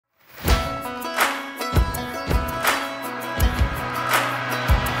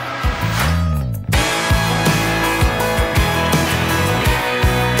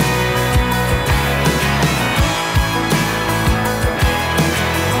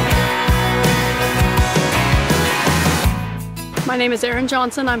My name is Erin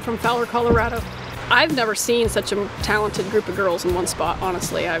Johnson. I'm from Fowler, Colorado. I've never seen such a talented group of girls in one spot,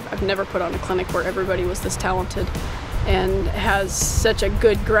 honestly. I've never put on a clinic where everybody was this talented and has such a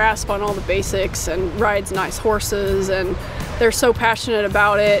good grasp on all the basics and rides nice horses, and they're so passionate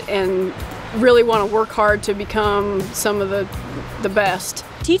about it and really want to work hard to become some of the best.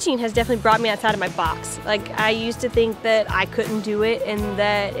 Teaching has definitely brought me outside of my box. Like, I used to think that I couldn't do it and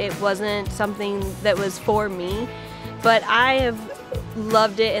that it wasn't something that was for me, but I have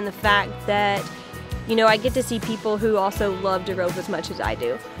loved it in the fact that, you know, I get to see people who also love to rope as much as I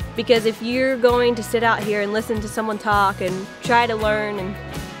do. Because if you're going to sit out here and listen to someone talk and try to learn and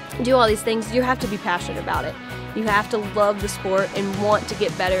do all these things, you have to be passionate about it. You have to love the sport and want to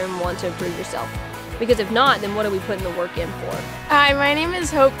get better and want to improve yourself. Because if not, then what are we putting the work in for? Hi, my name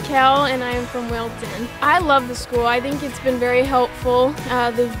is Hope Kell and I am from Wilton. I love the school. I think it's been very helpful.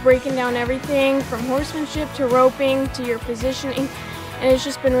 They've breaking down everything from horsemanship to roping to your positioning, and it's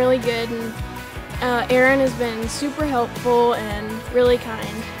just been really good. And Erin has been super helpful and really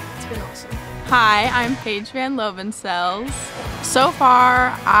kind. It's been awesome. Hi, I'm Paige Van Lovensells. So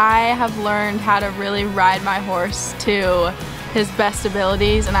far, I have learned how to really ride my horse to his best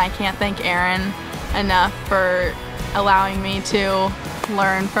abilities, and I can't thank Erin enough for allowing me to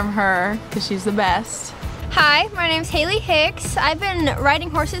learn from her because she's the best. Hi, my name's Haley Hicks. I've been riding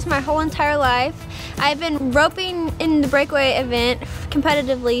horses my whole entire life. I've been roping in the Breakaway event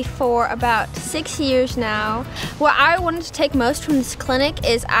competitively for about 6 years now. What I wanted to take most from this clinic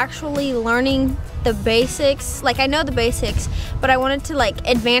is actually learning the basics. Like, I know the basics, but I wanted to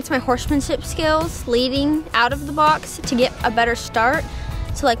advance my horsemanship skills leading out of the box to get a better start,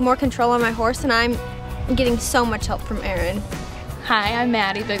 so more control on my horse, and I'm getting so much help from Erin. Hi, I'm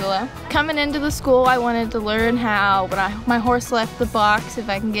Maddie Bigelow. Coming into the school, I wanted to learn how, when my horse left the box, if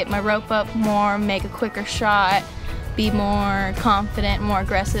I can get my rope up more, make a quicker shot, be more confident, more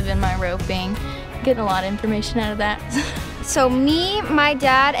aggressive in my roping. Getting a lot of information out of that. So me, my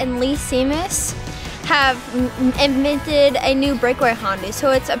dad, and Leigh have invented a new Breakaway Honda.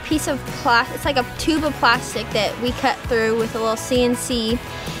 So it's a piece of plastic, it's like a tube of plastic that we cut through with a little CNC.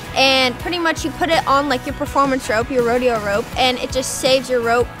 And pretty much you put it on your performance rope, your rodeo rope, and it just saves your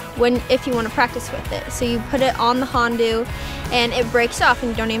rope if you want to practice with it. So you put it on the Honda and it breaks off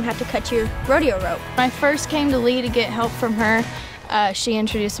and you don't even have to cut your rodeo rope. When I first came to Leigh to get help from her, she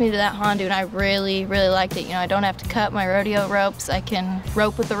introduced me to that Honda, and I really, really liked it. You know, I don't have to cut my rodeo ropes. I can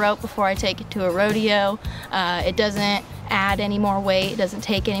rope with the rope before I take it to a rodeo. It doesn't add any more weight. It doesn't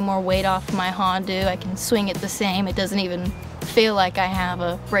take any more weight off my Honda. I can swing it the same. It doesn't even feel like I have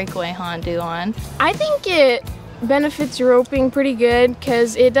a Breakaway Honda on. I think it benefits your roping pretty good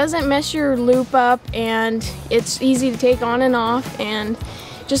because it doesn't mess your loop up, and it's easy to take on and off, and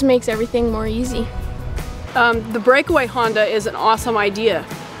just makes everything more easy. The Breakaway Honda is an awesome idea.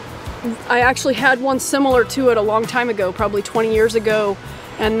 I actually had one similar to it a long time ago, probably 20 years ago,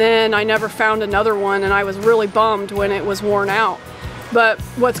 and then I never found another one, and I was really bummed when it was worn out. But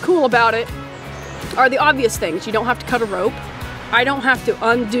what's cool about it are the obvious things. You don't have to cut a rope. I don't have to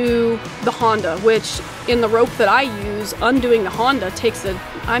undo the Honda, which in the rope that I use, undoing the Honda takes an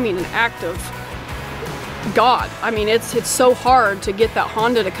act of God. I mean, it's so hard to get that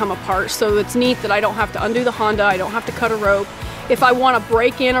Honda to come apart, so it's neat that I don't have to undo the Honda, I don't have to cut a rope. If I want to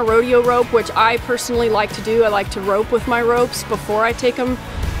break in a rodeo rope, which I personally like to do, I like to rope with my ropes before I take them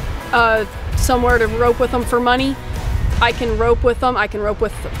somewhere to rope with them for money. I can rope with them. I can rope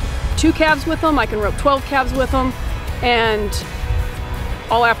with 2 calves with them. I can rope 12 calves with them, and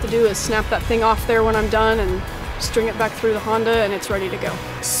all I have to do is snap that thing off there when I'm done and string it back through the Honda, and it's ready to go.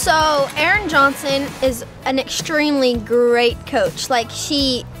 So Erin Johnson is an extremely great coach.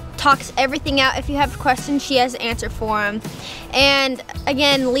 She talks everything out. If you have questions, she has an answer for them. And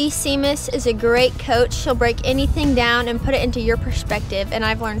again, Leigh is a great coach. She'll break anything down and put it into your perspective, and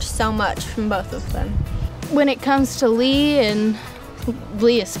I've learned so much from both of them. When it comes to Leigh, and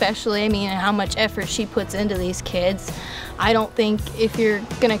Leigh especially, how much effort she puts into these kids, I don't think if you're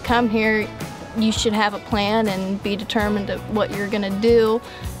gonna come here, you should have a plan and be determined at what you're gonna do.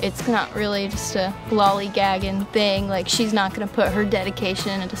 It's not really just a lollygagging thing. She's not gonna put her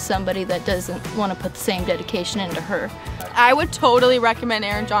dedication into somebody that doesn't want to put the same dedication into her. I would totally recommend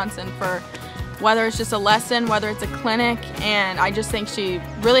Erin Johnson for whether it's just a lesson, whether it's a clinic, and I just think she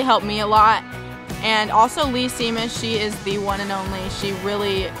really helped me a lot. And also Leigh, she is the one and only.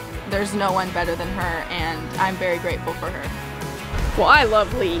 There's no one better than her, and I'm very grateful for her. Well, I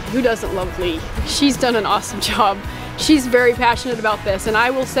love Leigh. Who doesn't love Leigh? She's done an awesome job. She's very passionate about this, and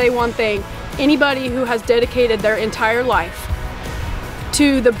I will say one thing. Anybody who has dedicated their entire life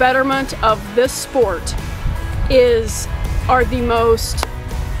to the betterment of this sport is are the most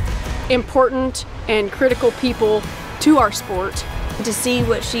important and critical people to our sport. To see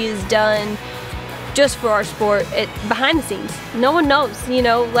what she has done just for our sport, behind the scenes, no one knows, you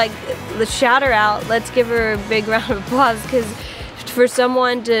know, like, let's shout her out, let's give her a big round of applause, because for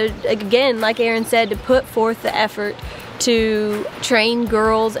someone to, again, like Erin said, to put forth the effort to train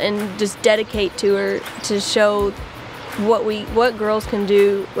girls and just dedicate to her to show what girls can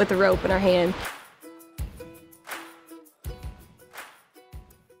do with a rope in our hand.